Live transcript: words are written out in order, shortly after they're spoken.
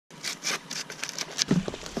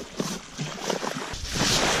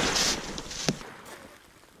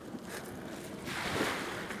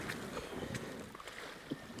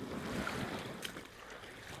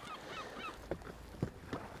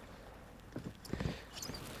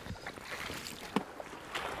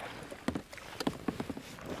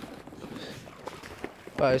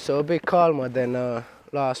Right, so a bit calmer than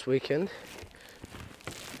last weekend.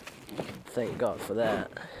 Thank God for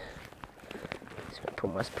that. Just gonna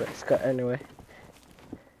put my spray skirt anyway.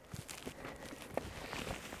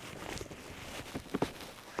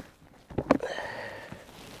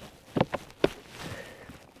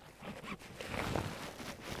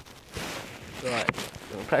 Right,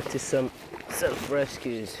 I'll practice some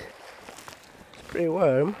self-rescues. It's pretty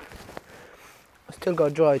warm. I still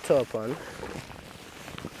got dry top on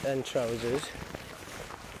and trousers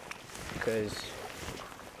because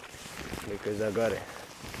I got it.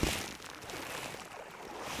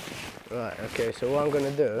 Right, okay, so what I'm gonna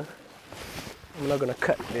do, I'm not gonna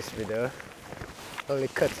cut this video. Only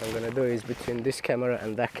cuts I'm gonna do is between this camera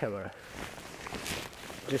and that camera,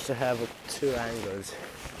 just to have two angles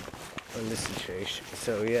on this situation.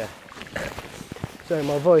 So yeah, so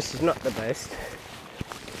my voice is not the best,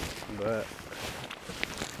 but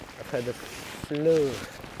I've had the flu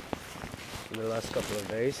in the last couple of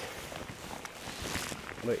days.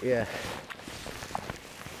 But yeah,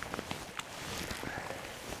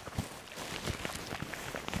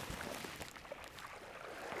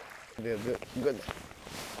 be a good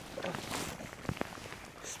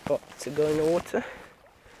spot to go in the water.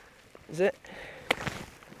 Is it?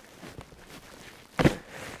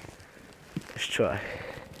 Let's try.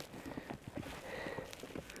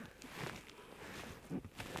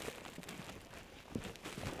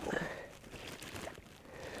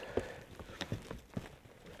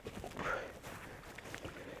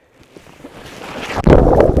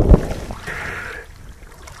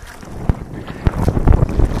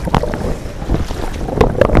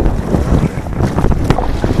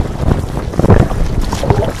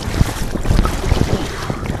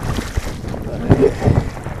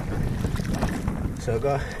 So I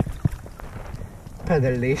got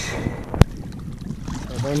pedal leash, so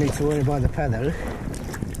I don't need to worry about the pedal.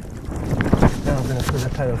 Now I'm going to put the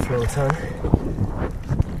pedal float on,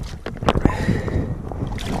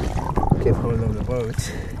 keep hold of the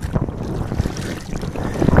boat.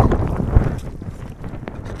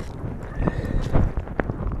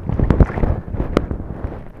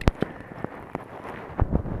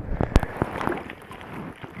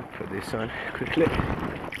 Put this on quickly.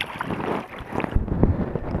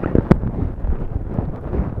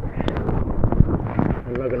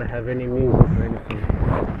 I'm not gonna have any music or anything,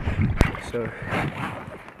 so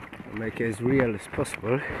I'll make it as real as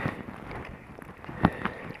possible.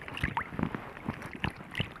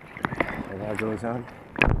 And that goes on.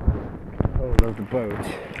 Hold of the boat.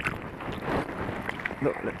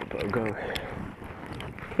 Don't let the boat go.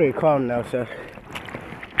 Pretty calm now, so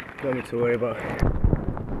don't need to worry about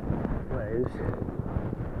waves.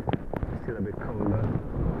 Still a bit cold though.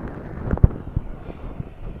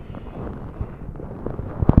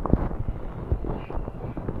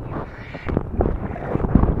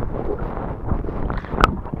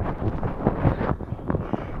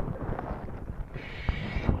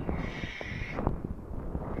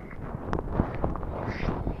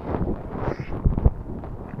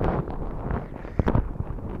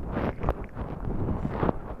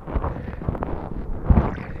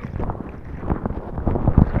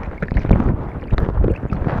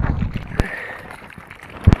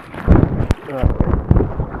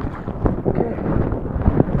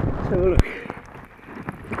 Look,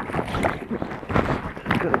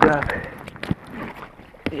 gotta grab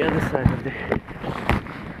the other side of the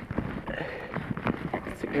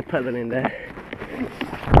stick the pedal in there.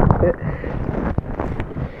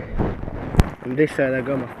 On this side I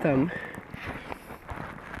got my thumb.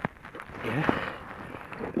 Yeah.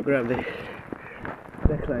 Grab the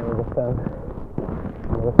neckline with the thumb.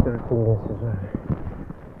 And the rest of the fingers as well.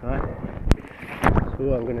 Alright. So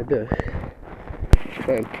what I'm gonna do,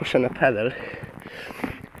 try and push on the pedal.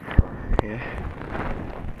 Yeah.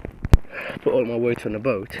 Put all my weight on the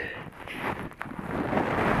boat.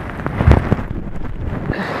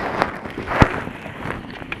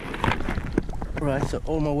 Right, so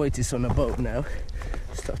all my weight is on the boat now.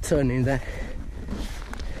 Start turning that.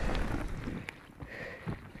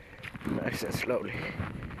 Nice and slowly.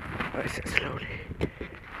 Nice and slowly.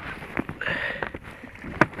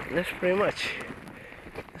 That's pretty much.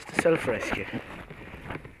 That's the self-rescue.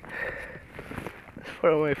 Far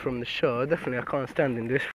away from the shore. Definitely I can't stand in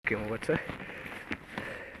this fucking water.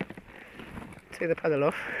 Take the paddle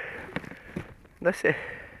off. That's it.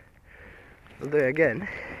 I'll do it again.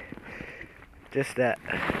 Just that.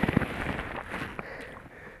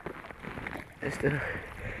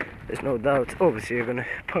 There's no doubt. Obviously you're gonna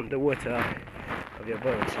pump the water out of your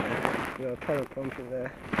boat. So you got a paddle pump in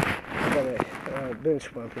there. You got a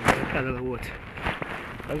bench pump in there. A paddle of water.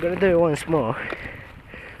 I'm gonna do it once more.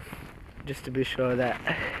 just to be sure that,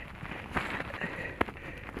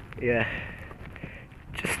 yeah,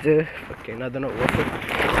 just to, okay, now they're not working.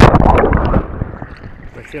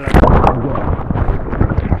 But still, I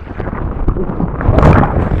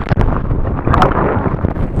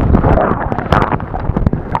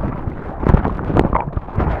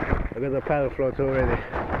got the paddle float already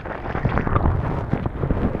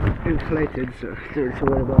inflated, so don't need to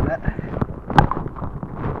worry about that.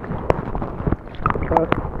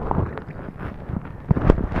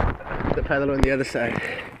 The paddle on the other side.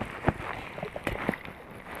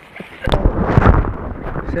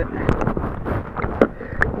 That's it.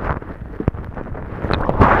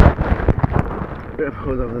 Grab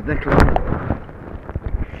hold of the deck line.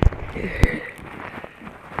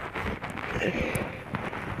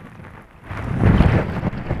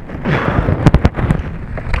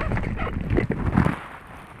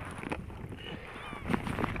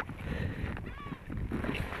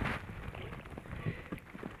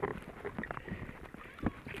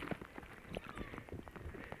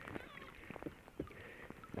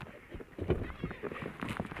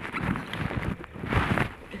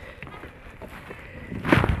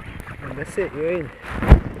 That's it, you're in.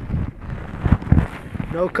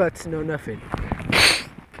 No cuts, no nothing.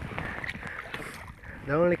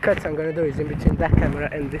 The only cuts I'm gonna do is in between that camera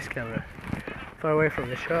and this camera, far away from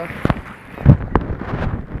the shore.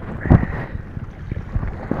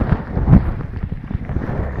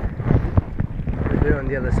 I'll do it on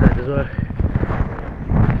the other side as well.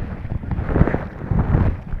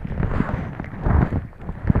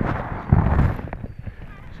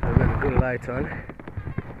 So I've got a good light on.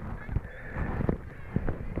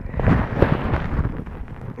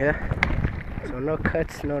 Yeah, so no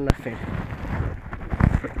cuts, no nothing.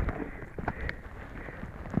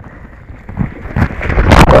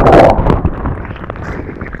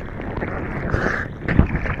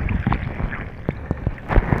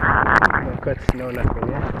 No cuts, no nothing,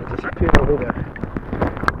 yeah? It's just pure video.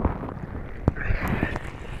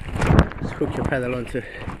 Just hook your paddle onto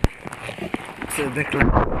the deck line.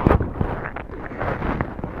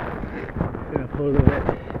 Grab hold of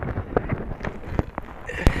it.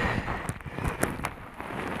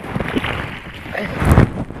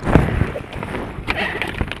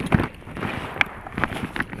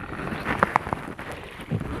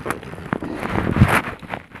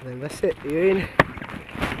 And that's it, you're in.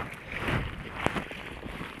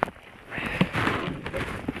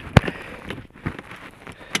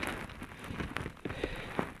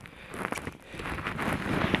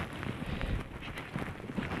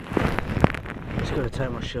 Just gotta tie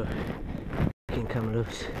my shoe. It can come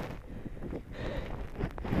loose.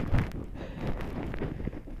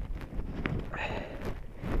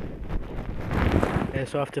 Yeah,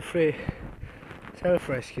 so after 3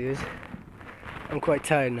 self-rescues, I'm quite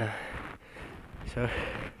tired now, so I'm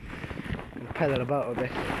going to pedal about a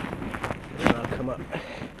bit and I'll come up.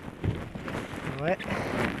 Alright.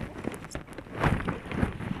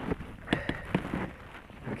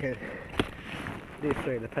 Okay,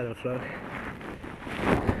 deflate the pedal flow.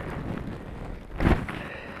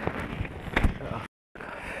 Oh,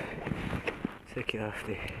 take it off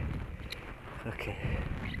the fucking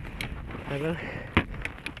pedal.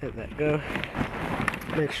 Let that go.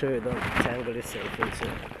 Make sure you don't tangle yourself into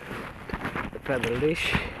the pedal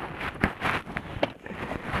leash.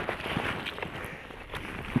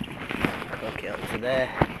 Hook it onto there.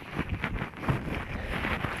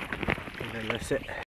 And then that's it.